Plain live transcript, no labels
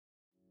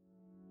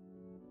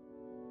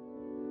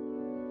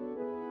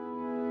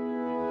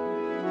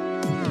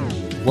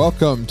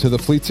Welcome to the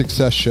Fleet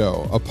Success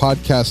Show, a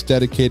podcast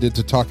dedicated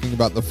to talking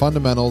about the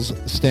fundamentals,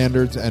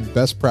 standards, and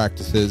best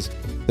practices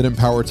that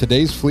empower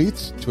today's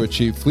fleets to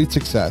achieve fleet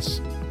success.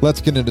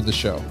 Let's get into the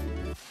show.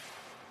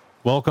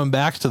 Welcome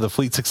back to the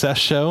Fleet Success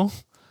Show.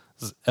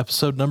 This is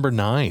episode number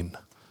 9.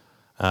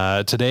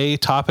 Today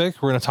topic,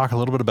 we're going to talk a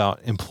little bit about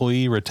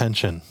employee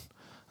retention.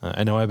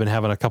 I know I've been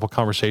having a couple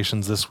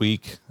conversations this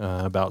week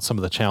about some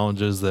of the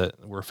challenges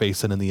that we're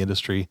facing in the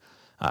industry,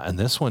 and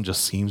this one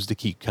just seems to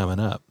keep coming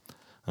up.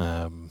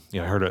 I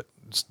heard it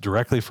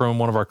directly from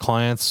one of our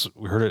clients.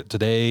 We heard it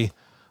today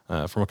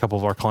from a couple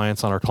of our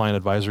clients on our client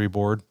advisory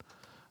board.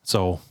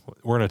 So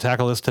we're going to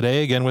tackle this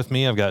today. Again, with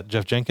me, I've got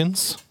Jeff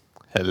Jenkins.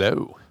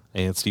 Hello.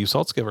 And Steve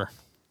Saltzgiver.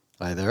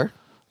 Hi there.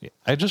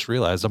 I just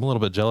realized I'm a little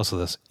bit jealous of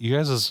this. You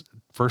guys'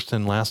 first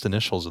and last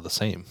initials are the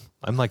same.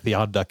 I'm like the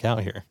odd duck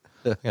out here.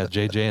 I got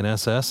JJ and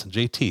SS and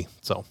JT.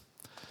 So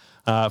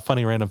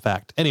funny random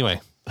fact.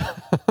 Anyway,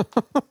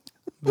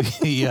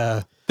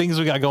 the things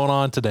we got going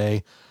on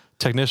today.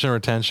 Technician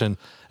retention.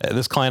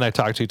 This client I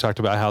talked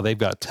about how they've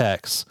got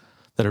techs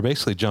that are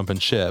basically jumping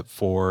ship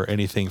for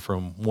anything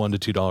from $1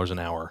 to $2 an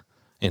hour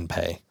in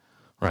pay,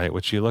 right?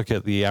 Which you look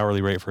at the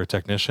hourly rate for a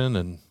technician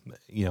and,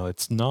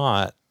 it's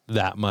not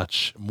that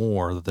much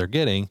more that they're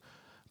getting,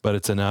 but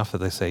it's enough that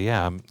they say,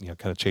 yeah, I'm,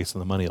 kind of chasing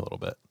the money a little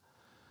bit.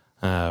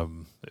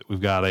 We've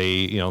got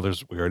we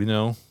already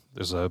know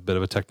there's a bit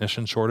of a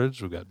technician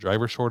shortage. We've got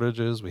driver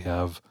shortages. We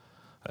have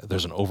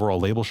there's an overall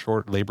labor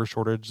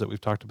shortage that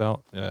we've talked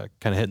about, kind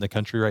of hitting the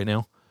country right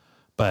now.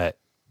 But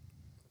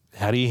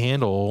how do you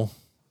handle,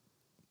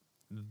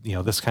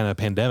 this kind of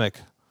pandemic?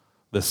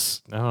 I'm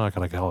not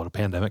going to call it a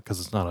pandemic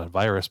because it's not a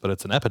virus, but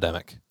it's an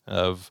epidemic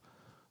of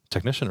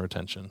technician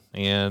retention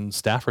and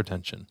staff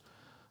retention.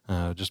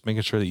 Just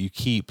making sure that you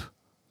keep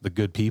the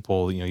good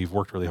people, you've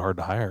worked really hard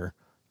to hire,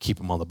 keep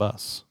them on the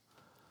bus.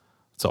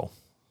 So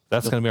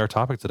that's going to be our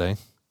topic today.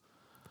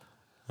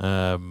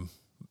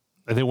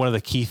 I think one of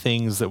the key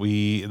things that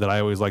I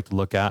always like to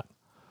look at,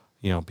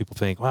 people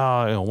think,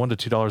 well, $1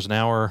 to $2 an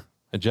hour.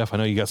 And Jeff, I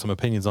know you got some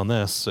opinions on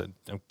this.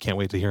 I can't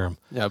wait to hear them.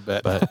 Yeah, I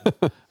bet. But,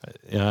 like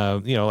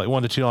 $1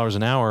 to $2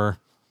 an hour,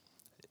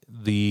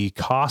 the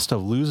cost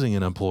of losing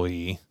an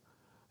employee,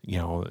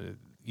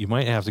 you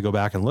might have to go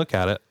back and look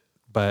at it,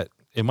 but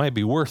it might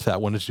be worth that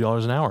 $1 to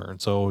 $2 an hour. And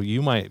so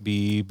you might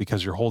be,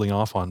 because you're holding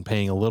off on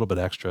paying a little bit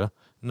extra,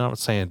 not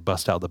saying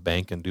bust out the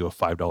bank and do a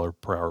 $5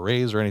 per hour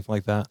raise or anything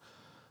like that.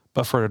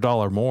 But for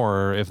 $1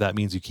 more, if that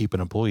means you keep an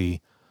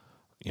employee,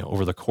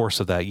 over the course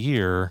of that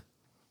year,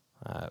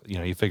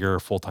 you figure a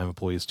full-time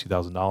employee is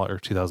 $2,000 or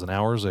 2,000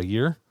 hours a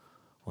year.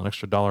 Well, an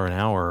extra $1 an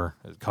hour,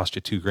 it costs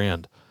you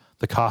 $2,000.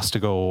 The cost to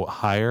go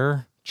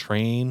hire,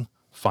 train,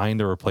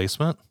 find a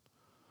replacement.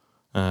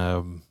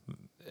 I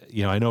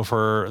know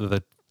for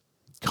the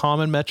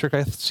common metric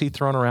I see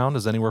thrown around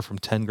is anywhere from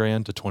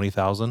 $10,000 to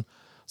 $20,000,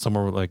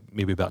 somewhere like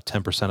maybe about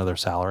 10% of their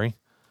salary.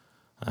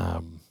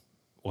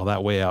 Well,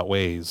 that way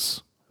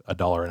outweighs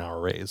 $1 an hour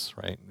raise,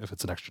 right? If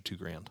it's an extra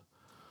 $2,000.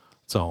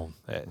 So,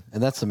 and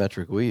that's the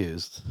metric we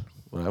used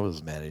when I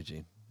was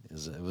managing.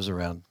 It was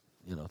around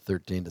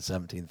 13 to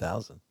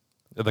 17,000.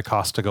 The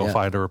cost to go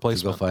find a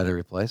replacement. To go find a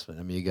replacement.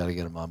 I mean, you got to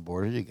get them on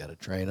board. You got to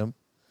train them.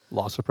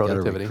 Loss of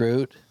productivity. You got to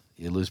recruit.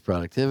 You lose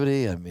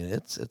productivity. I mean,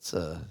 it's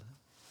a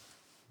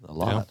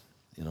lot.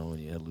 When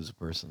you lose a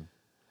person.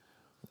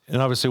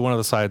 And obviously, one of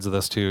the sides of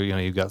this too,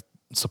 you've got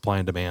supply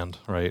and demand,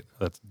 right?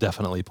 That's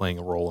definitely playing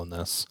a role in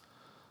this.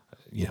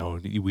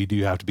 We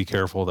do have to be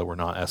careful that we're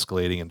not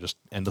escalating and just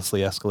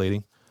endlessly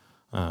escalating.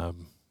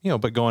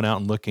 But going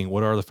out and looking,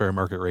 what are the fair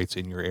market rates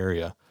in your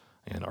area,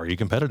 and are you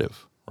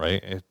competitive,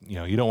 right?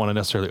 You don't want to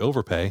necessarily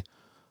overpay,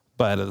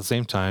 but at the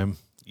same time,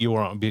 you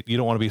don't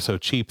want to be so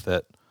cheap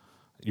that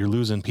you're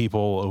losing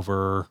people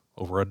over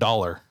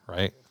 $1,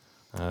 right?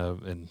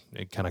 And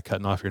kind of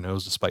cutting off your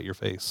nose to spite your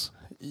face.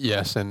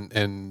 Yes,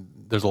 and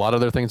there's a lot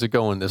of other things that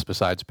go in this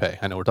besides pay.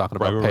 I know we're talking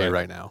about pay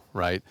right now,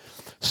 right?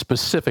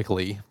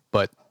 Specifically,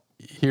 but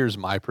here's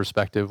my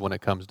perspective when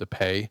it comes to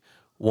pay.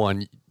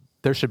 One,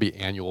 there should be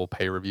annual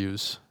pay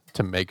reviews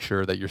to make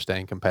sure that you're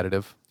staying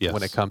competitive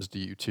when it comes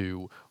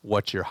to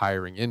what you're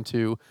hiring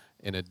into,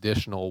 in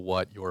additional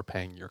what you're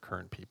paying your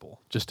current people,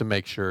 just to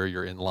make sure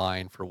you're in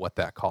line for what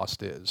that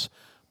cost is.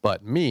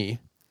 But me,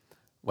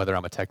 whether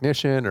I'm a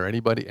technician or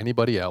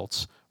anybody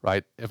else,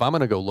 right? If I'm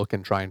going to go look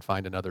and try and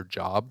find another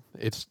job,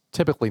 it's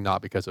typically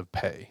not because of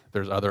pay.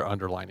 There's other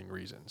underlining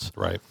reasons.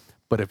 Right.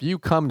 But if you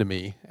come to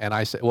me and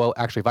I say, well,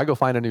 actually, if I go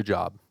find a new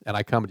job and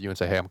I come to you and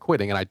say, hey, I'm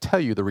quitting, and I tell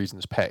you the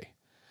reasons pay,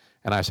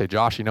 and I say,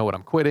 Josh, you know what,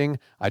 I'm quitting.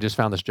 I just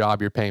found this job.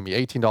 You're paying me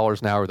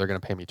 $18 an hour. They're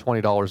going to pay me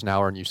 $20 an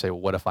hour. And you say,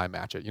 well, what if I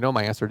match it?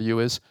 My answer to you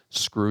is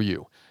screw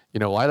you. You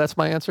know why that's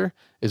my answer?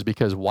 Is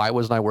because why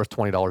wasn't I worth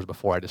 $20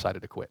 before I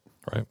decided to quit?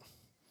 Right.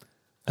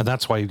 And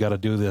that's why you've got to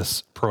do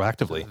this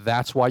proactively.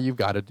 That's why you've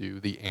got to do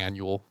the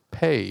annual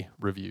pay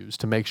reviews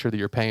to make sure that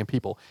you're paying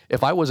people.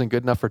 If I wasn't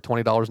good enough for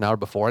 $20 an hour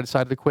before I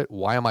decided to quit,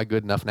 why am I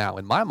good enough now?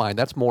 In my mind,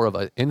 that's more of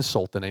an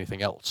insult than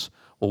anything else.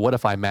 Well, what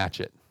if I match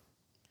it?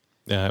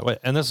 Yeah,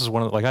 and this is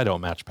one of I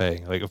don't match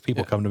pay. Like if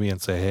people come to me and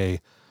say,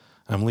 "Hey,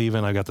 I'm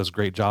leaving. I got this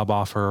great job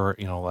offer.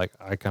 Like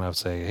I kind of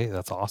say, hey,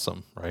 that's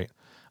awesome, right?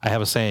 I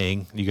have a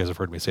saying, you guys have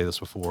heard me say this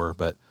before,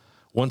 but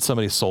once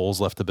somebody's soul's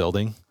left the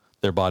building,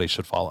 their body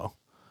should follow,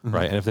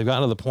 right? And if they've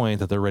gotten to the point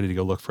that they're ready to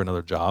go look for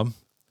another job,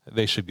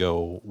 they should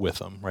go with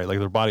them, right? Like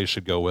their body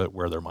should go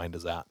where their mind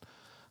is at.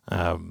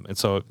 And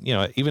so,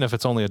 even if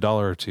it's only $1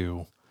 or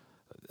 $2,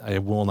 I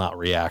will not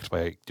react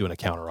by doing a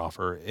counter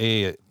offer.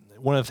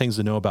 One of the things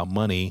to know about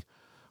money,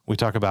 we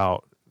talk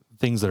about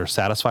things that are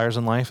satisfiers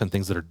in life and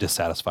things that are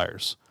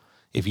dissatisfiers.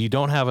 If you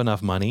don't have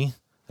enough money,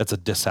 that's a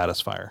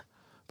dissatisfier.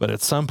 But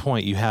at some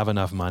point you have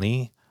enough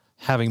money,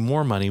 having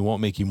more money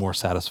won't make you more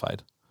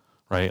satisfied,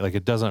 right? Like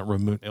it doesn't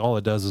remove, all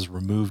it does is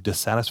remove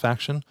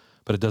dissatisfaction,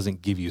 but it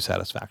doesn't give you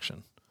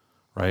satisfaction,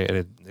 right?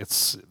 And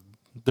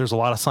there's a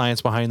lot of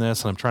science behind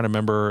this, and I'm trying to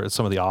remember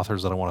some of the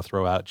authors that I want to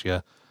throw at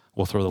you.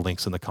 We'll throw the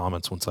links in the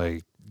comments once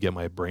I get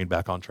my brain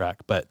back on track.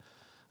 But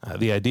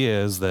the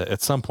idea is that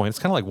at some point, it's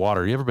kind of like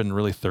water. You ever been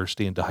really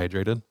thirsty and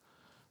dehydrated,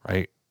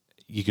 right?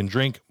 You can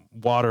drink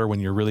water when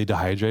you're really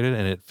dehydrated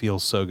and it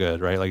feels so good,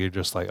 right? Like you're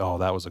just like, oh,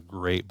 that was a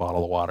great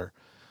bottle of water.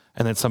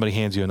 And then somebody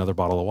hands you another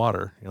bottle of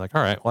water. You're like,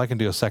 all right, well, I can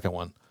do a second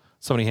one.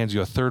 Somebody hands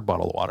you a third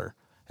bottle of water.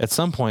 At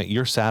some point,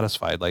 you're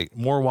satisfied. Like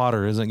more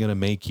water isn't going to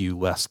make you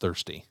less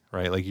thirsty,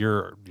 right? Like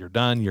you're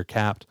done, you're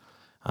capped,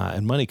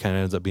 and money kind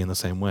of ends up being the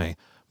same way.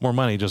 More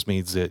money just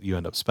means that you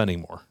end up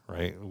spending more,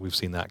 right? We've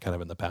seen that kind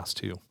of in the past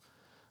too.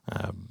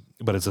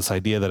 But it's this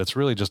idea that it's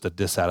really just a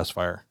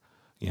dissatisfier.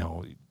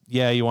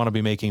 You want to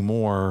be making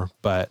more,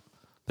 but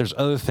there's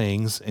other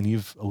things, and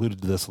you've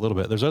alluded to this a little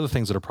bit. There's other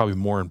things that are probably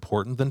more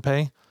important than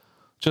pay.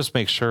 Just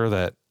make sure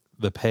that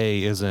the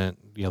pay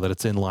isn't, that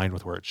it's in line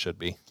with where it should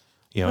be.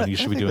 And you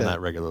should be doing that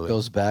regularly.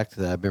 Goes back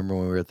to that. I remember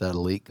when we were at that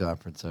elite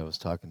conference, I was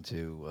talking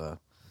to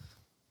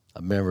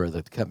a member of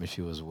the company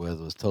she was with,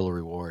 was Total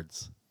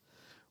Rewards,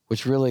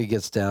 which really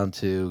gets down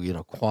to,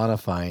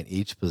 quantifying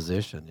each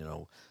position.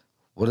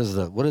 What is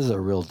the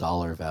real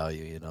dollar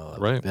value, of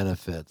right.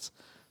 benefits,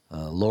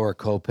 lower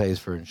copays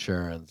for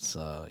insurance,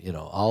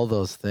 all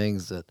those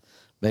things that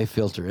may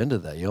filter into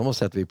that. You almost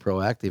have to be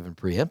proactive and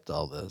preempt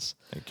all this.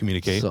 And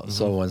communicate.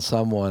 So when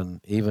someone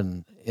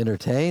even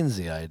entertains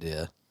the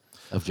idea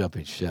of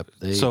jumping ship,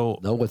 they know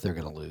what they're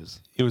going to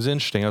lose. It was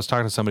interesting. I was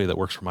talking to somebody that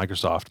works for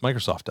Microsoft.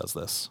 Microsoft does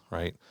this,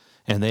 right?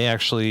 And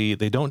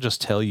they don't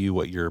just tell you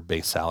what your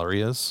base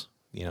salary is.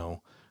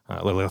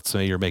 Let's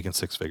say you're making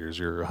six figures,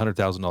 your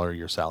 $100,000 a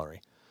year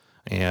salary.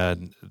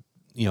 And,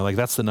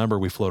 that's the number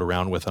we float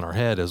around with in our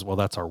head is, well,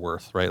 that's our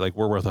worth, right? Like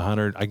we're worth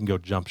 100. I can go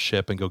jump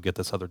ship and go get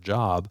this other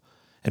job,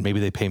 and maybe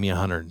they pay me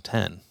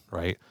 110,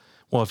 right?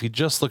 Well, if you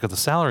just look at the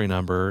salary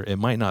number, it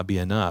might not be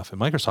enough. And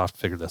Microsoft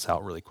figured this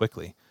out really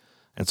quickly.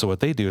 And so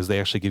what they do is they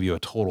actually give you a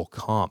total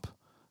comp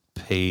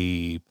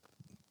pay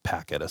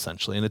packet,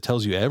 essentially. And it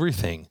tells you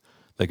everything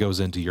that goes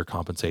into your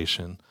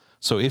compensation.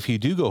 So if you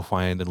do go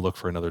find and look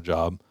for another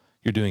job,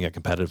 you're doing it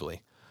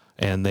competitively.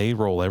 And they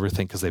roll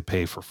everything because they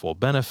pay for full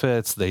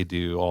benefits. They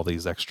do all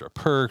these extra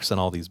perks and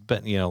all these,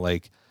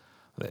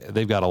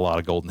 they've got a lot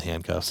of golden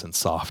handcuffs and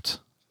soft,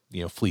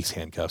 fleece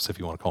handcuffs, if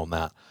you want to call them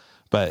that.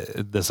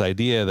 But this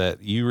idea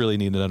that you really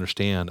need to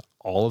understand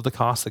all of the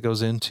costs that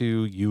goes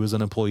into you as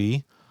an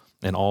employee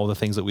and all the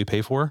things that we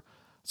pay for,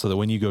 so that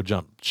when you go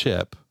jump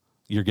ship,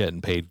 you're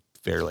getting paid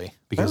fairly.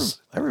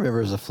 Because I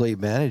remember as a fleet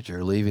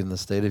manager leaving the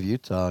state of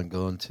Utah and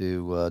going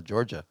to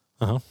Georgia.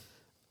 Uh-huh.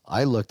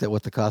 I looked at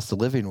what the cost of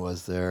living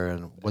was there,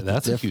 and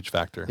that's a huge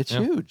factor. It's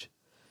huge.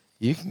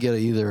 You can get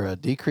either a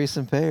decrease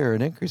in pay or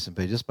an increase in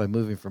pay just by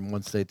moving from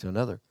one state to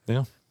another.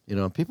 Yeah.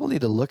 People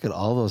need to look at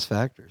all those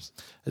factors.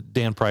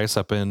 Dan Price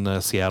up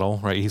in Seattle,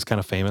 right? He's kind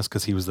of famous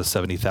because he was the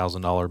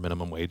 $70,000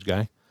 minimum wage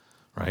guy,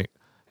 right?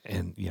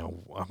 And,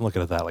 I'm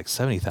looking at that like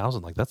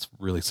 70,000, like that's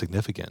really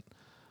significant.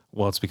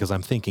 Well, it's because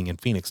I'm thinking in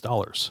Phoenix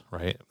dollars,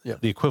 right? Yeah.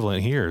 The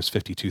equivalent here is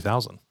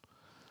 52,000,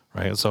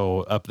 right?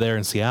 So up there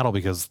in Seattle,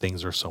 because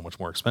things are so much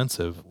more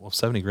expensive, well,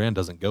 70 grand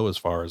doesn't go as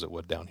far as it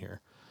would down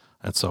here.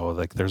 And so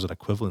like there's an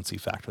equivalency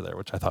factor there,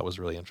 which I thought was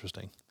really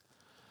interesting.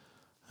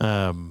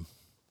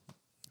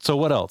 So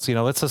what else?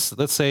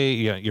 Let's say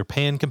you're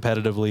paying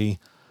competitively,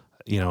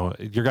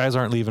 your guys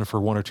aren't leaving for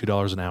 $1 or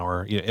 $2 an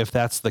hour. If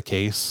that's the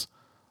case,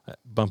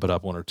 bump it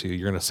up 1 or 2.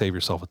 You're going to save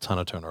yourself a ton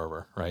of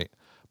turnover, right?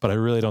 But I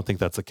really don't think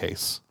that's the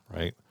case,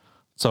 right?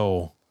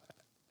 So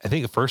I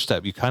think the first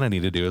step you kind of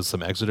need to do is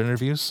some exit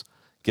interviews,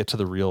 get to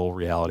the real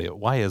reality of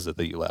why is it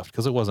that you left?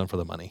 Because it wasn't for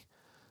the money.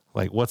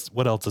 Like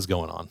what else is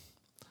going on?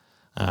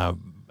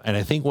 And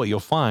I think what you'll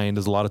find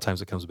is a lot of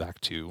times it comes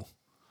back to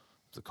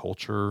the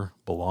culture,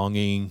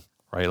 belonging,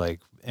 right? Like,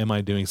 am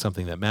I doing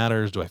something that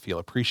matters? Do I feel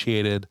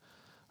appreciated?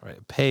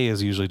 Right? Pay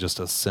is usually just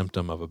a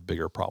symptom of a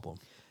bigger problem.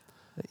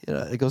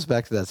 It goes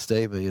back to that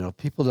statement.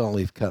 People don't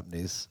leave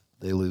companies;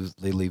 they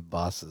leave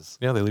bosses.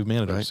 Yeah, they leave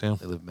managers. Right? Yeah,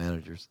 they leave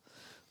managers.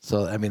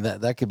 So I mean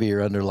that could be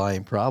your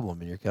underlying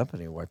problem in your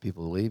company, why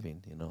people are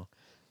leaving.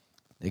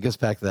 It goes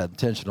back to that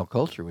intentional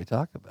culture we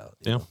talk about.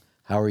 Yeah.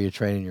 How are you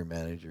training your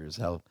managers?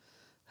 How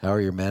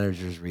are your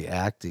managers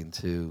reacting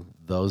to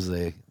those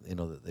that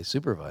they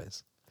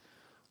supervise?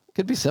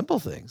 Could be simple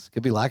things.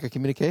 Could be lack of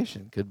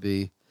communication. Could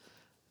be,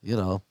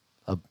 a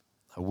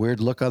weird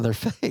look on their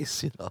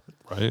face.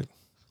 Right.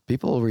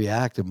 People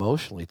react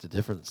emotionally to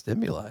different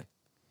stimuli.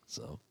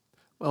 So,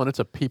 well, and it's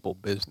a people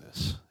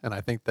business. And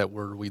I think that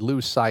we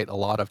lose sight a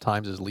lot of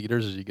times as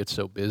leaders as you get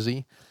so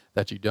busy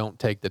that you don't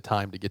take the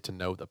time to get to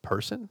know the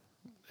person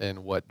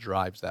and what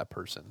drives that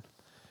person.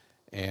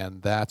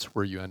 And that's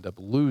where you end up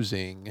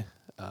losing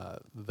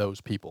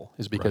those people,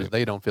 is because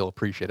they don't feel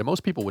appreciated.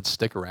 Most people would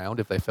stick around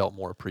if they felt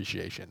more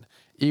appreciation,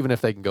 even if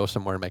they can go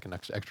somewhere and make an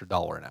extra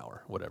 $1 an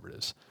hour, whatever it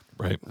is.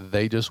 Right.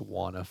 They just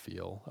want to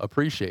feel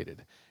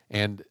appreciated.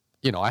 And,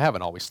 I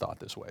haven't always thought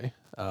this way.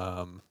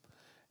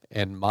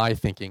 And my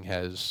thinking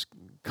has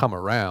come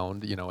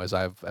around, as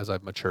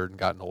I've matured and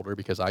gotten older,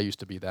 because I used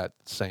to be that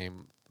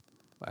same,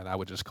 and I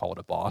would just call it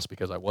a boss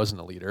because I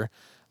wasn't a leader,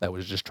 that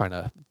was just trying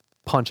to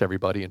punch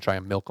everybody and try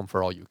and milk them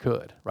for all you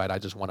could, right? I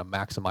just want to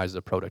maximize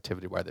the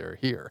productivity while they're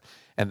here.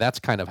 And that's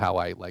kind of how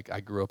I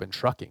grew up in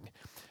trucking.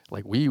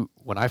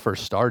 When I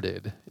first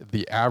started,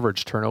 the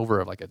average turnover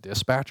of a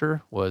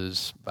dispatcher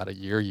was about a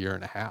year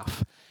and a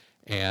half.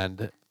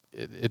 And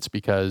it's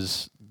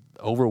because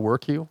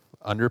overwork you,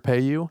 underpay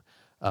you,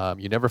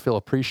 you never feel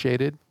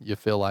appreciated. You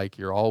feel like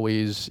you're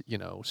always,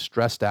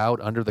 stressed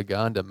out, under the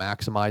gun to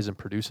maximize and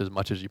produce as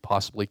much as you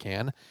possibly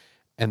can.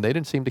 And they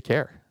didn't seem to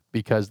care,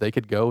 because they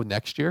could go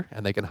next year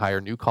and they can hire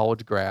new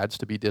college grads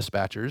to be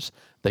dispatchers.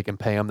 They can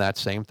pay them that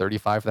same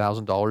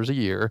 $35,000 a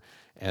year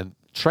and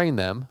train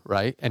them,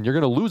 right? And you're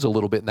going to lose a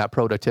little bit in that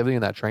productivity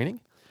and that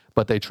training,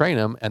 but they train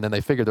them and then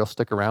they figure they'll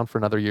stick around for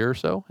another year or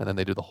so, and then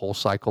they do the whole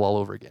cycle all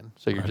over again.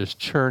 So you're just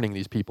churning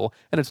these people,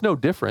 and it's no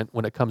different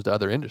when it comes to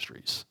other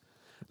industries.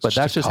 But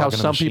that's just how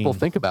some people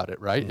think about it,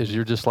 right? Mm-hmm. Is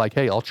you're just like,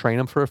 hey, I'll train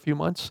them for a few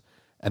months,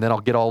 and then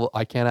I'll get all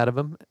I can out of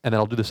them, and then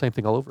I'll do the same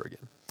thing all over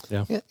again.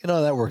 Yeah.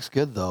 That works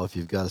good, though, if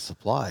you've got a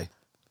supply.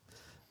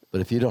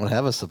 But if you don't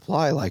have a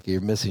supply, like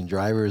you're missing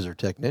drivers or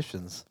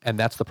technicians. And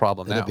that's the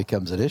problem then now. It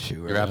becomes an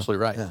issue. Right? You're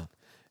absolutely right.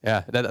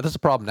 Yeah, that's the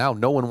problem now.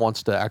 No one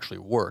wants to actually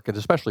work, and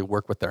especially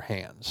work with their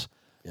hands.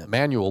 Yeah.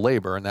 Manual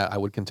labor, and that I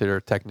would consider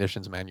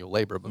technicians manual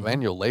labor, but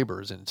manual labor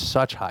is in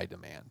such high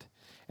demand.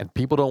 And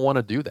people don't want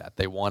to do that.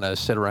 They want to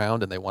sit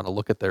around and they want to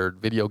look at their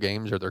video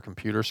games or their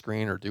computer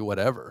screen or do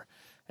whatever.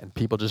 And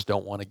people just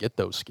don't want to get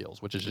those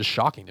skills, which is just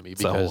shocking to me.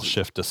 It's a whole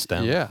shift to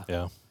STEM.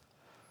 Yeah.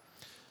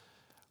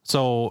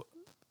 So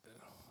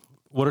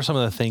what are some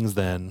of the things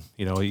then,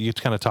 you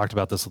kind of talked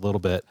about this a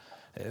little bit.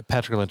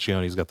 Patrick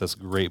Lencioni's got this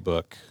great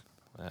book.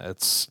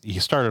 He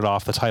started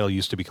off, the title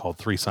used to be called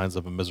 3 Signs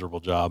of a Miserable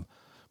Job,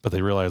 but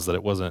they realized that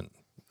it wasn't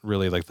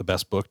really the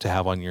best book to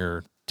have on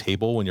your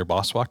table when your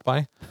boss walked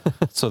by.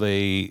 So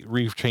they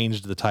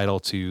changed the title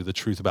to The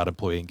Truth About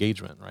Employee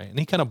Engagement, right? And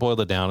he kind of boiled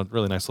it down, a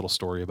really nice little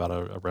story about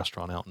a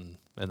restaurant out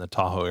in the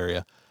Tahoe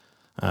area,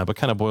 but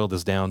kind of boiled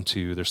this down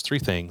to there's 3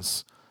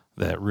 things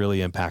that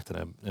really impact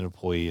an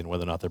employee and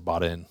whether or not they're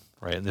bought in,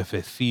 right? And if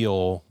they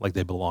feel like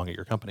they belong at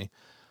your company.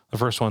 The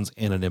first one's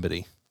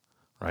anonymity,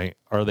 right?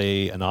 Are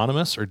they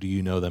anonymous, or do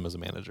you know them as a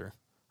manager,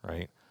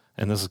 right?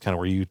 And this is kind of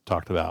where you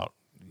talked about,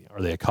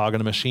 are they a cog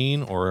in a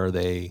machine, or are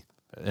they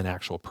an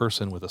actual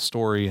person with a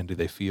story, and do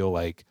they feel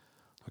like,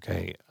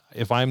 okay,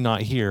 if I'm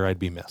not here, I'd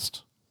be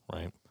missed,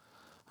 right?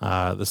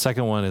 The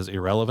second one is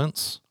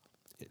irrelevance.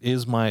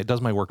 Does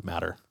my work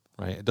matter,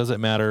 right? Does it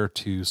matter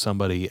to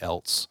somebody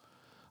else?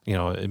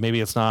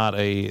 Maybe it's not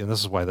and this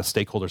is why the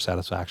stakeholder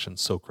satisfaction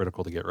is so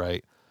critical to get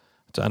right,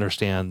 to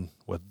understand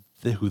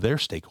who their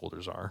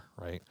stakeholders are,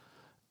 right?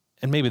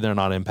 And maybe they're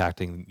not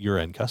impacting your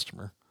end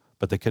customer,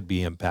 but they could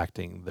be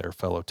impacting their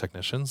fellow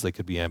technicians. They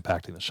could be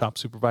impacting the shop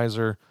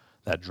supervisor,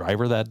 that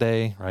driver that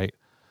day, right?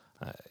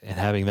 And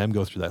having them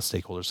go through that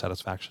stakeholder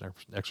satisfaction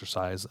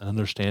exercise and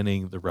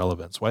understanding the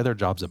relevance, why their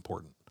job's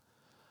important.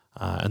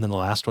 And then the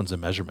last one's a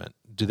measurement.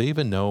 Do they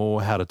even know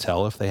how to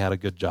tell if they had a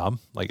good job,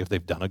 like if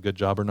they've done a good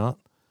job or not?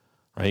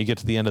 Right? You get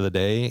to the end of the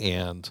day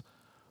and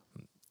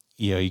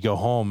you go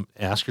home,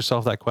 ask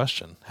yourself that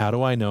question. How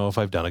do I know if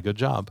I've done a good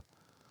job?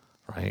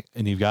 Right?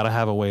 And you've got to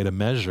have a way to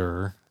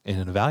measure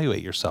and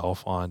evaluate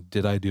yourself on,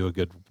 did I do a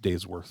good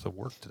day's worth of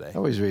work today? I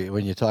always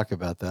when you talk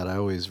about that, I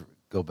always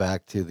go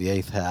back to The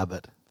 8th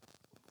Habit,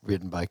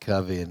 written by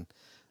Covey, and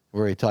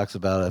where he talks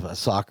about a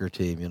soccer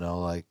team,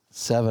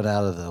 7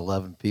 out of the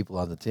 11 people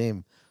on the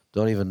team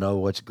don't even know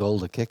which goal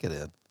to kick it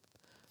in,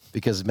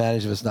 because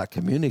management's not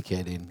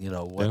communicating,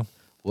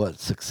 what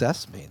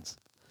success means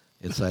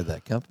inside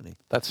that company.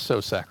 That's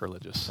so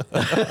sacrilegious.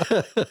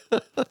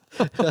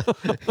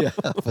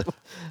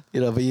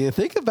 Yeah, but you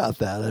think about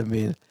that. I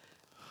mean,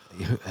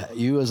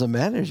 you as a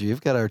manager,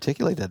 you've got to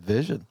articulate that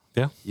vision.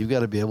 Yeah. You've got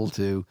to be able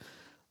to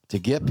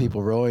get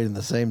people rowing in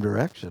the same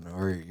direction,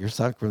 or you're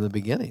sunk from the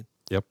beginning.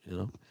 Yep.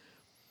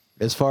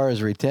 As far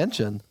as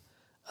retention,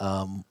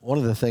 one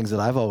of the things that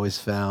I've always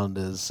found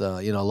is,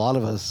 a lot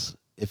of us,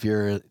 if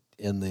you're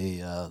in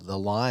the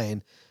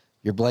line,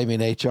 you're blaming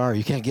HR.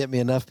 You can't get me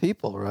enough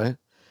people, right?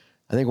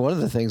 I think one of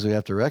the things we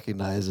have to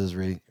recognize is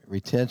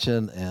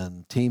retention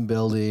and team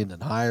building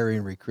and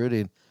hiring,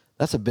 recruiting.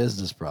 That's a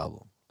business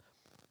problem.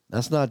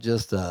 That's not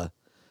just a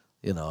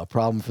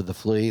problem for the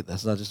fleet.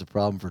 That's not just a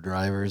problem for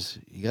drivers.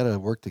 You got to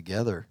work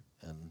together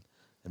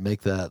and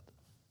make that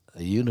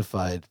a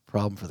unified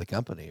problem for the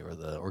company or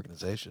the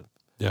organization.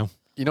 Yeah.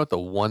 You know what, the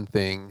one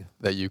thing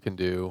that you can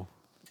do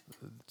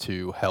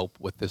to help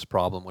with this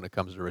problem when it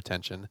comes to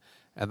retention,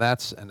 and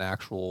that's an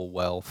actual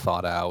well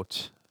thought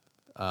out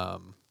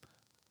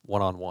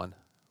one-on-one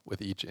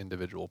with each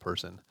individual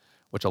person,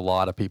 which a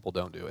lot of people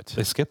don't do it.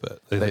 They skip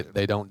it.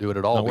 They don't do it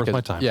at all. Not worth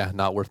my time. Yeah,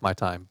 not worth my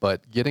time.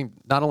 But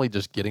not only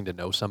just getting to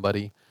know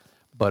somebody,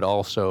 but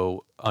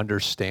also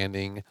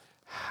understanding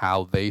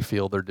how they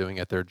feel they're doing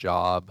at their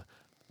job,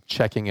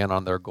 checking in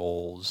on their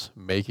goals,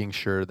 making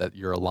sure that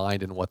you're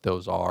aligned in what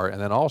those are,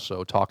 and then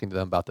also talking to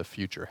them about the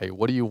future. Hey,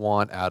 what do you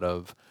want out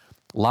of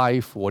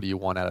life? What do you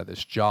want out of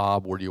this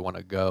job? Where do you want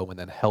to go? And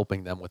then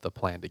helping them with a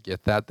plan to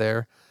get that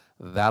there.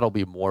 That'll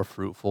be more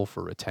fruitful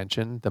for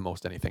retention than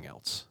most anything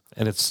else.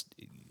 And it's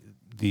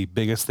the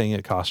biggest thing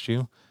it costs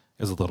you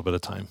is a little bit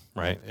of time,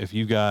 right? If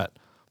you got,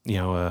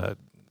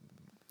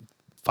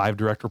 5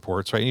 direct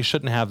reports, right? And you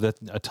shouldn't have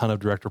a ton of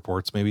direct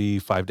reports, maybe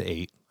 5 to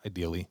 8,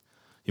 ideally.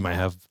 You might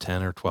have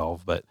 10 or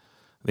 12, but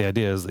the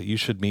idea is that you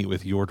should meet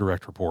with your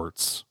direct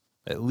reports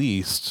at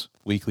least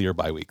weekly or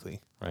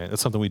biweekly, right?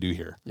 That's something we do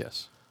here.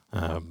 Yes.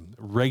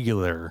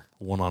 Regular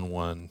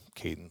one-on-one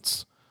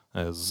cadence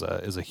is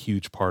a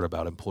huge part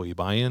about employee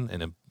buy-in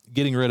and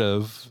getting rid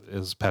of,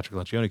 as Patrick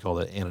Lencioni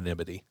called it,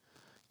 anonymity.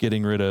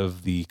 Getting rid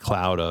of the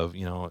cloud of,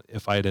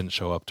 if I didn't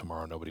show up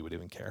tomorrow, nobody would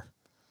even care.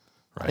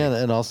 Right.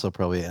 And also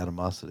probably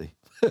animosity.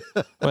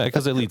 Well,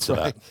 because it leads to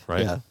that,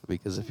 right? Yeah,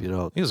 because if you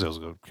don't, He's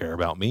supposed to care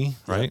about me,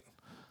 right?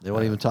 they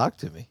won't even talk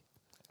to me.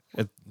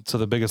 So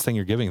the biggest thing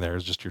you're giving there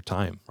is just your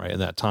time, right? And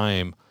that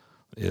time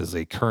is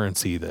a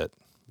currency that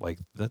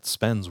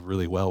spends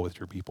really well with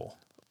your people.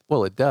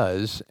 Well, it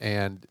does,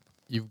 and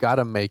you've got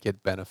to make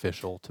it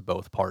beneficial to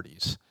both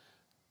parties.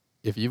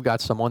 If you've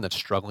got someone that's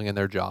struggling in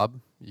their job,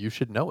 you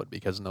should know it,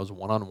 because in those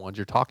one-on-ones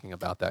you're talking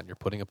about that and you're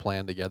putting a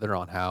plan together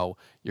on how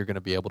you're going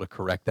to be able to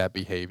correct that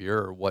behavior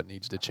or what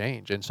needs to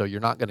change. And so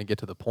you're not going to get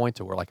to the point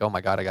to where like, oh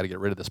my God, I got to get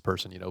rid of this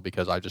person,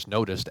 because I just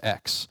noticed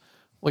X.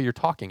 Well, you're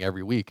talking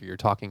every week or you're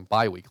talking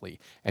biweekly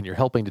and you're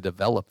helping to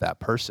develop that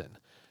person.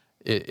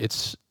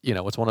 It's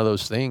one of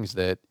those things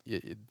that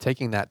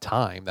taking that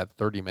time, that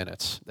 30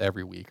 minutes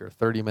every week or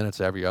 30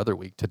 minutes every other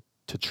week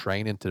to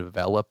train and to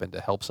develop and to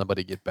help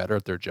somebody get better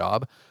at their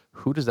job,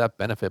 who does that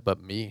benefit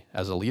but me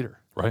as a leader?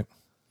 Right.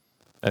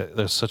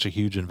 There's such a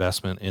huge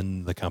investment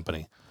in the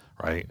company,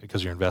 right?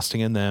 Because you're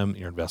investing in them,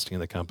 you're investing in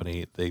the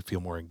company. They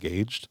feel more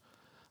engaged,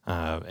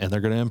 and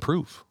they're going to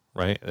improve,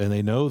 right? And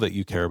they know that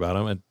you care about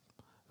them, and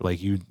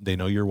they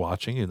know you're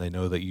watching, and they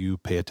know that you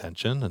pay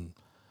attention. And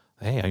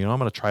hey, I'm going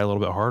to try a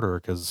little bit harder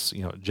because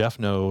Jeff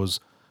knows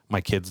my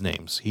kids'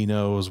 names. He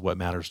knows what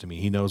matters to me.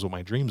 He knows what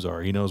my dreams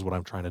are. He knows what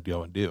I'm trying to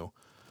go and do.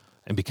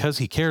 And because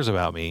he cares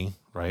about me,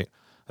 right?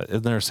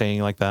 Isn't there a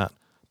saying like that?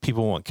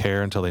 People won't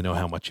care until they know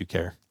how much you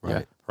care.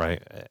 Right.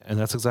 Right. And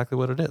that's exactly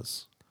what it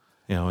is.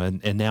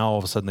 And now all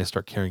of a sudden they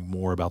start caring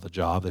more about the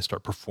job. They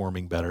start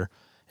performing better.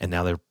 And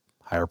now they're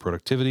higher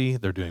productivity.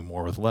 They're doing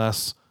more with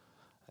less.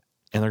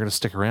 And they're going to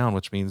stick around,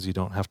 which means you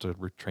don't have to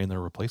retrain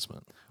their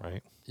replacement.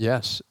 Right.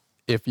 Yes.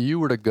 If you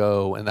were to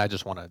go, and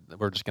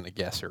we're just going to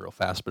guess here real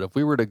fast, but if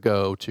we were to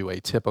go to a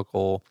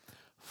typical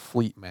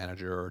fleet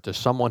manager or to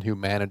someone who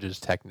manages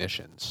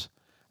technicians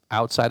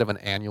outside of an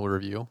annual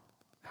review,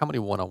 how many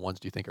one-on-ones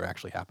do you think are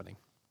actually happening?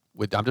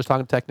 I'm just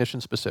talking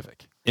technician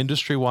specific.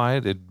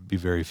 Industry-wide, it'd be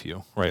very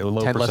few, right?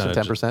 Low 10, percentage,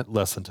 less than 10%?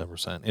 Less than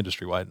 10%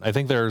 industry-wide. I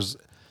think there's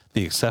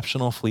the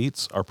exceptional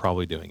fleets are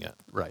probably doing it.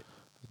 Right.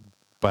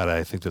 But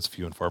I think that's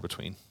few and far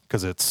between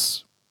because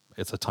it's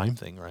a time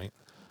thing, right?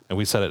 And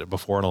we said it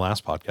before in the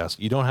last podcast.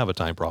 You don't have a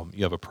time problem.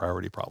 You have a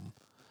priority problem.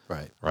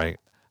 Right. Right.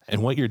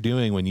 And what you're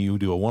doing when you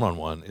do a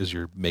one-on-one is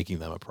you're making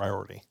them a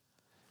priority.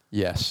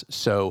 Yes.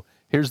 So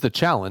here's the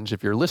challenge.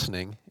 If you're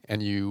listening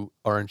and you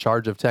are in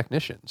charge of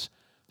technicians,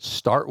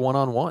 start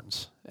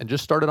one-on-ones and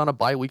just start it on a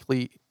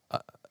biweekly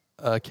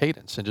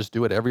cadence and just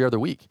do it every other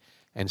week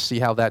and see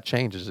how that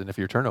changes and if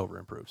your turnover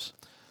improves.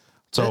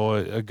 So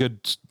a good,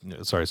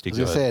 sorry, Steve. I was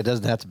going to say, it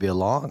doesn't have to be a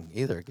long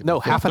either. It could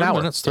No, be half an 30 hour.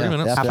 minutes, 30 Yeah,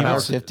 minutes. half an hour,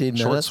 Keep it 15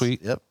 short, minutes.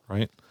 sweet. Yep.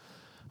 Right.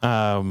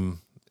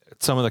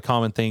 Some of the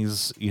common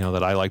things,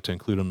 that I like to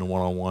include in the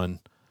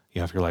one-on-one,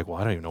 if you're like, well,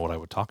 I don't even know what I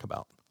would talk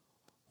about.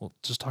 Well,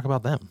 just talk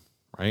about them,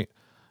 right?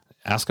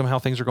 Ask them how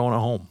things are going at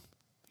home.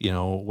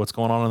 What's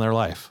going on in their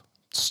life.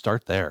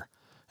 Start there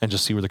and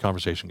just see where the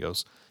conversation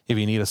goes. If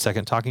you need a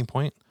second talking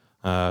point,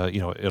 at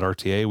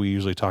RTA, we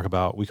usually talk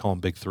about, we call them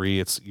big three.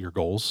 It's your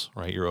goals,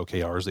 right? Your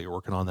OKRs that you're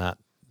working on that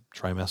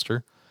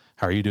trimester.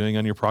 How are you doing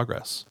on your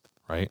progress,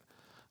 right?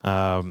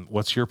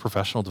 What's your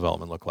professional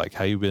development look like?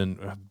 How you been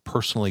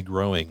personally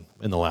growing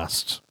in the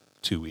last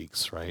 2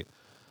 weeks, right?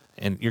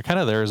 And you're kind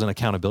of there as an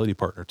accountability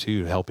partner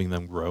too, helping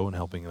them grow and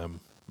helping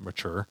them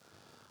mature.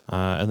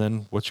 And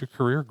then what's your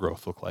career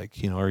growth look like?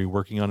 Are you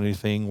working on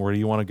anything? Where do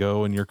you want to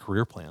go in your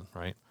career plan,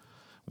 right?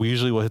 We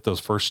usually will hit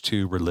those first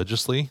two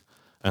religiously.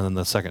 And then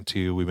the second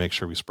two, we make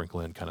sure we sprinkle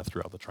in kind of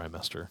throughout the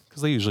trimester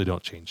because they usually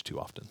don't change too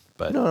often.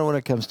 But when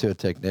it comes to a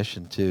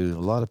technician too,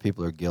 a lot of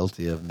people are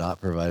guilty of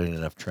not providing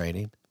enough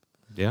training.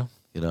 yeah.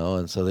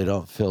 and so they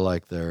don't feel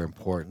like they're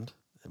important.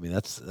 I mean,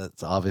 that's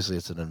obviously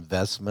it's an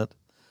investment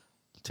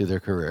to their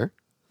career.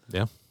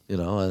 Yeah.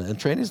 And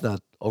training's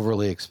not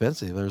overly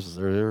expensive.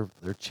 There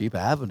are cheap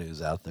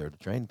avenues out there to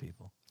train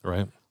people.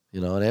 Right.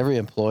 And every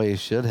employee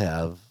should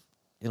have,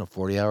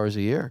 40 hours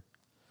a year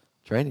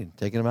training,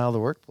 taking them out of the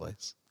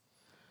workplace.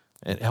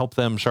 And help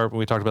them sharpen.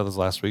 We talked about this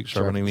last week,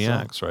 sharpening the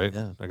axe, right?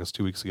 Yeah. I guess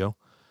 2 weeks ago.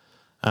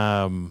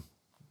 One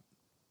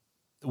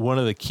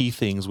of the key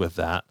things with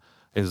that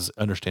is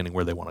understanding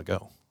where they want to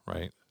go,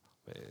 right?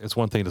 It's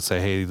one thing to say,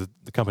 hey,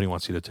 the company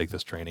wants you to take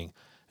this training.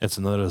 It's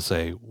another to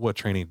say, what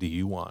training do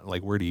you want?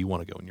 Like, where do you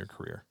want to go in your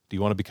career? Do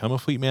you want to become a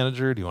fleet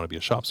manager? Do you want to be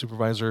a shop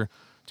supervisor?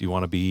 Do you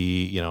want to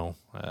be,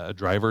 a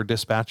driver,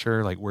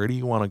 dispatcher? Like, where do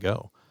you want to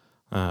go?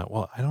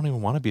 Well, I don't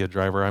even want to be a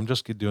driver. I'm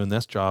just doing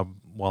this job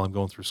while I'm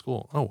going through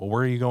school. Oh, well,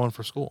 where are you going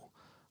for school?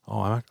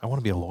 Oh, I want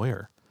to be a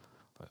lawyer.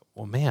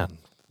 Well, man,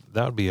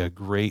 that would be a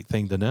great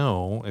thing to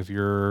know if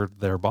you're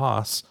their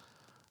boss.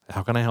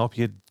 How can I help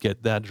you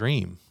get that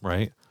dream,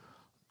 right?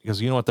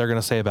 Because you know what they're going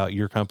to say about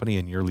your company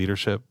and your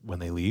leadership when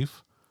they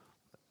leave?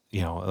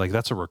 Like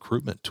that's a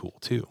recruitment tool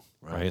too,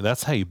 right?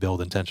 That's how you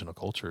build intentional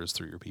cultures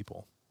through your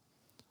people.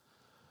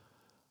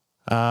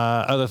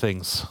 Other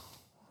things.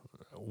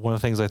 One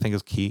of the things I think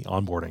is key,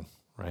 onboarding,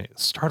 right?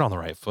 Start on the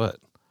right foot.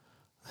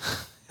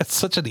 It's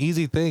such an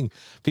easy thing.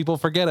 People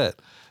forget it.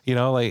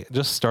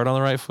 Just start on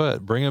the right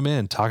foot, bring them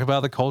in, talk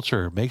about the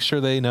culture, make sure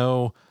they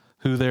know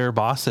who their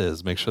boss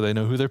is, make sure they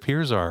know who their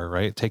peers are,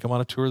 right? Take them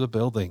on a tour of the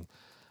building.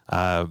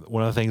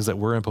 One of the things that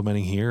we're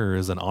implementing here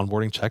is an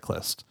onboarding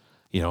checklist.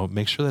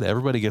 Make sure that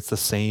everybody gets the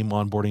same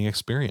onboarding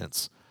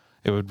experience.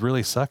 It would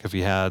really suck if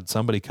you had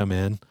somebody come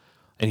in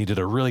and you did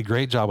a really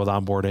great job with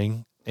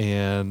onboarding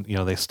and,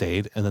 they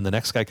stayed. And then the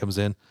next guy comes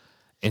in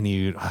and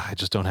I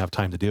just don't have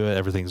time to do it.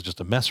 Everything's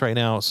just a mess right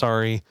now.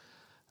 Sorry.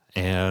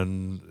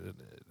 And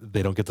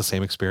they don't get the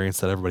same experience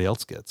that everybody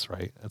else gets.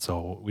 Right. And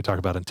so we talk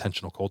about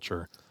intentional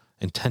culture.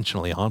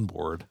 Intentionally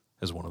onboard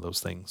is one of those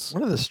things.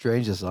 One of the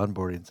strangest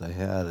onboardings I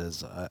had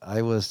is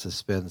I was to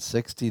spend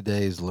 60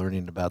 days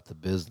learning about the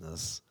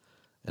business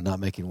and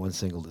not making one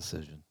single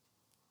decision.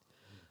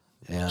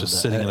 And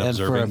just sitting and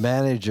observing. For a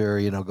manager,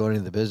 going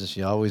into the business,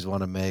 you always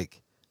want to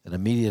make an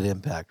immediate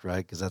impact,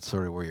 right? Because that's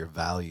sort of where your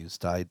value's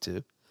tied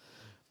to.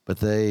 But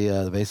they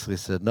basically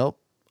said, nope,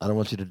 I don't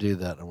want you to do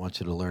that. I want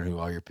you to learn who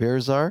all your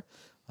peers are.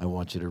 I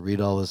want you to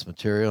read all this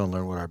material and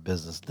learn what our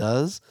business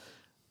does.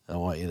 I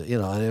want you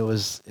to, and it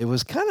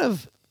was kind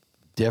of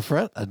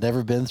different. I'd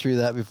never been through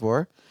that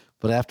before.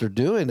 But after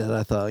doing it,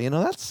 I thought,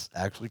 that's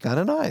actually kind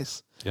of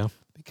nice. Yeah.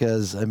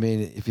 Because,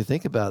 if you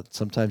think about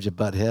sometimes you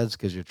butt heads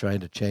because you're trying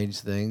to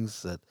change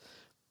things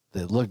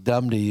that look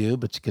dumb to you,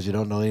 but because you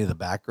don't know any of the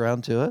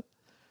background to it.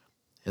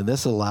 And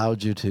this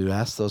allowed you to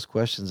ask those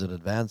questions in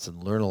advance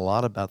and learn a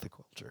lot about the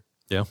culture.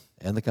 Yeah.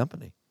 And the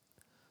company.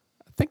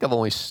 I think I've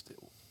only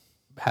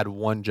had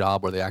one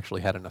job where they actually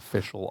had an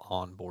official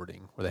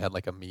onboarding, where they had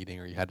like a meeting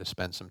or you had to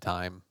spend some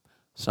time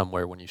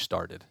somewhere when you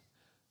started.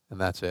 And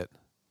that's it.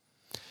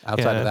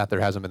 Outside of that, there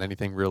hasn't been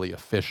anything really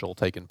official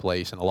taking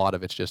place. And a lot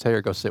of it's just,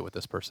 hey, go sit with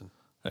this person.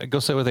 Go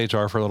sit with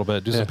HR for a little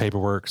bit, do some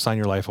paperwork, sign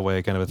your life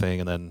away kind of a thing.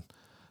 And then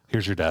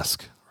here's your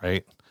desk,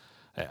 right?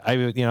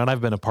 And I've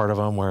been a part of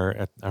them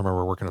where I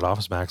remember working at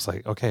Office Max,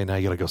 like, okay, now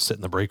you got to go sit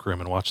in the break room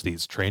and watch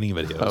these training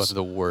videos. That was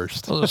the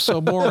worst. Those are so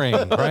boring,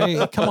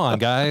 right? Come on,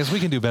 guys. We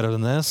can do better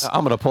than this.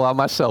 I'm going to pull out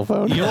my cell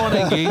phone. You want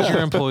to engage your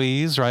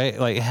employees, right?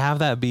 Like have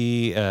that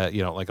be,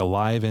 like a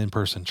live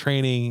in-person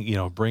training,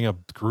 bring a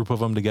group of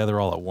them together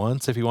all at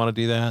once if you want to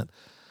do that.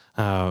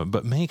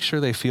 But make sure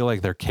they feel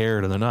like they're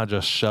cared and they're not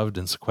just shoved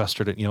and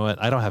sequestered. You know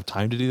what? I don't have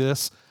time to do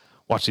this.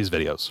 Watch these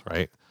videos,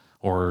 right?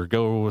 Or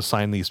go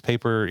sign these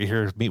paper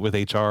here, meet with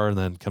HR, and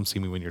then come see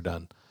me when you're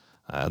done.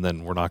 And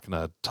then we're not going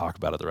to talk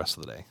about it the rest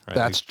of the day. Right?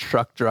 That's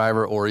truck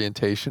driver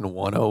orientation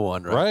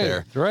 101 right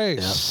there. Right.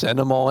 Yeah. Send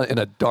them all in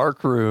a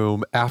dark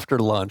room after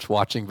lunch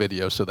watching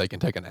videos so they can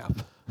take a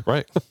nap.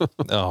 Right.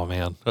 Oh,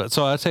 man.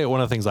 So I'd say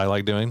one of the things I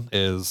like doing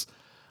is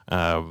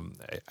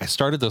I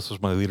started this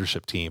with my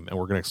leadership team, and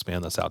we're going to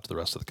expand this out to the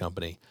rest of the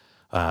company.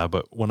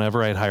 But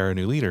whenever I'd hire a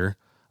new leader,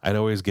 I'd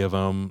always give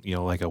them,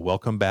 like a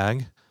welcome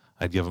bag.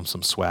 I'd give them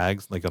some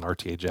swag, like an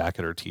RTA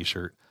jacket or a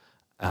t-shirt.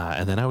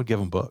 And then I would give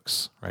them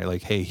books, right?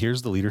 Like, hey,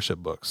 here's the leadership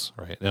books,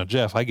 right? Now,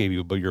 Jeff, I gave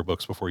you your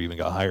books before you even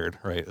got hired,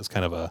 right? It's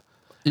kind of a...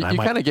 You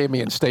kind of gave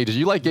me in stages.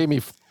 You gave me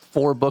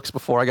 4 books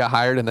before I got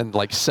hired and then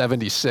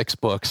 76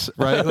 books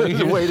right?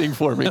 waiting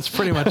for me. That's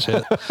pretty much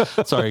it.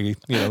 Sorry,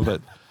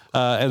 but...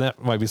 and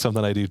that might be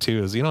something I do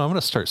too is, I'm going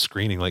to start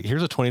screening, like,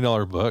 here's a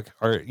 $20 book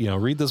or,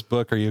 read this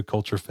book. Are you a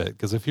culture fit?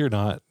 Because if you're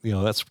not,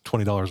 that's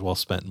 $20 well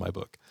spent in my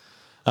book.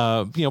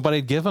 But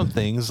I'd give them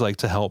things like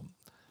to help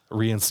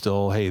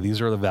reinstill, hey,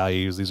 these are the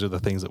values. These are the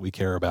things that we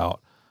care about,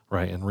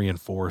 right? And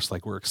reinforce,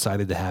 like, we're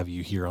excited to have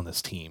you here on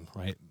this team,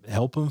 right?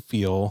 Help them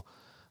feel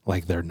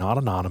like they're not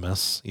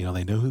anonymous. They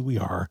know who we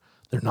are.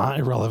 They're not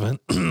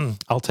irrelevant.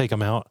 I'll take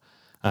them out.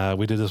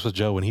 We did this with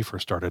Joe when he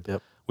first started.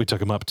 Yep. We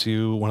took him up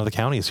to one of the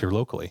counties here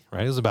locally,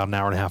 right? It was about an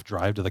hour and a half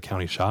drive to the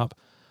county shop,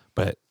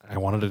 but I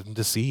wanted them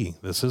to see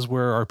this is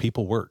where our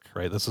people work,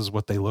 right? This is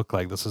what they look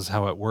like. This is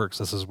how it works.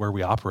 This is where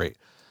we operate,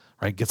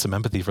 right? Get some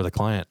empathy for the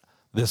client.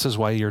 This is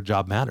why your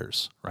job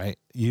matters, right?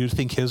 You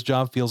think his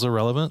job feels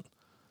irrelevant?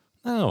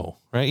 No,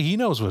 right? He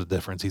knows what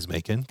difference he's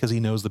making because he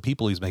knows the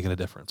people he's making a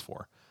difference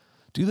for.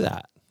 Do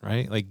that,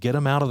 right? Like get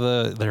them out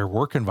of their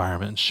work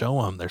environment and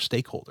show them their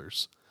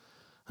stakeholders.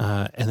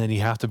 And then you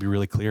have to be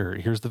really clear.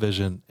 Here's the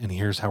vision and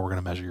here's how we're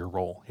going to measure your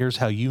role. Here's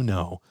how you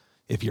know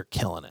if you're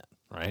killing it,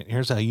 right?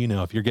 Here's how you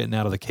know if you're getting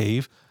out of the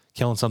cave,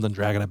 killing something,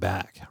 dragging it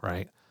back,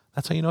 right?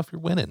 That's how you know if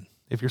you're winning,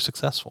 if you're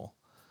successful.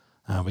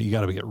 But you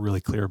got to get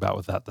really clear about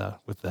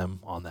with them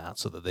on that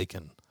so that they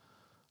can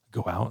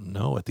go out and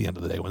know at the end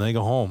of the day when they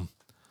go home,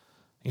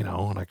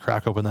 when I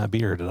crack open that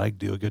beer, did I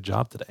do a good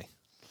job today?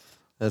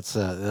 That's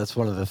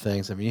one of the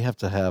things. I mean, you have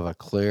to have a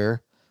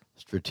clear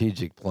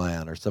strategic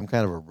plan or some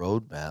kind of a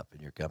roadmap in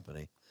your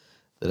company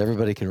that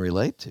everybody can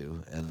relate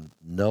to and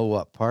know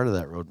what part of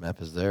that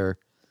roadmap is their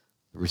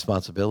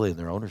responsibility and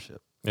their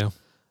ownership. Yeah.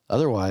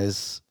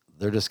 Otherwise,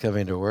 they're just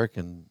coming to work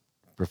and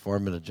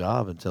performing a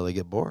job until they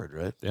get bored,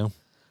 right? Yeah.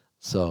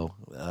 So,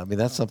 I mean,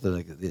 that's something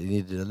that you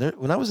need to do.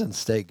 When I was in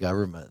state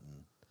government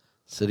and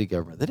city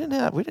government, we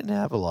didn't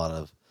have a lot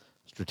of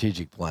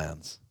strategic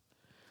plans.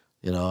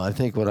 I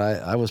think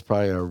I was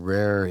probably a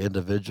rare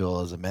individual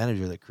as a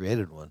manager that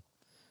created one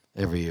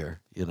every year,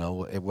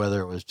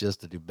 whether it was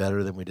just to do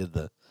better than we did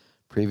the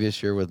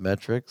previous year with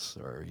metrics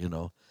or,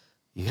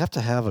 you have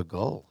to have a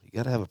goal. You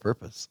got to have a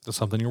purpose. That's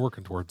something you're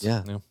working towards.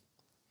 Yeah.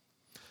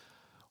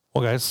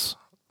 Well, guys,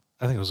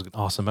 I think it was an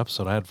awesome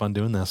episode. I had fun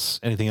doing this.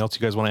 Anything else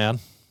you guys want to add?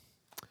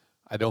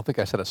 I don't think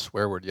I said a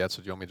swear word yet,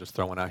 so do you want me to just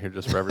throw one out here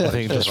just for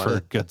everybody? I think just for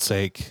good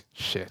sake.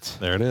 Shit.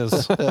 There it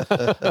is. All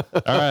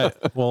right.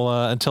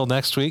 Well, until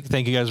next week,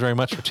 thank you guys very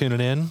much for tuning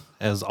in.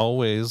 As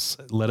always,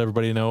 let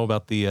everybody know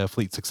about the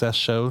Fleet Success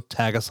Show.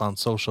 Tag us on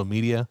social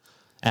media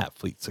at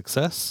Fleet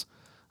Success.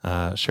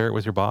 Share it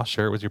with your boss.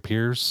 Share it with your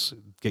peers.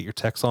 Get your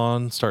techs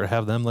on.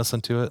 Have them listen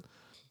to it.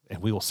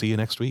 And we will see you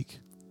next week.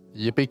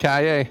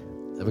 Yippee-ki-yay.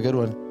 Have a good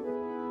one.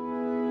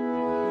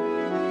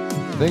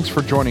 Thanks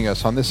for joining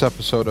us on this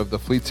episode of the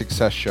Fleet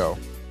Success Show.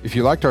 If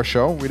you liked our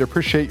show, we'd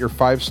appreciate your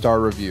 5-star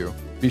review.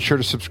 Be sure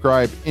to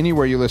subscribe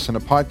anywhere you listen to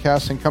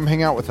podcasts and come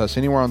hang out with us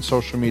anywhere on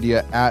social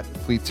media at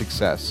Fleet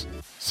Success.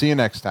 See you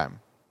next time.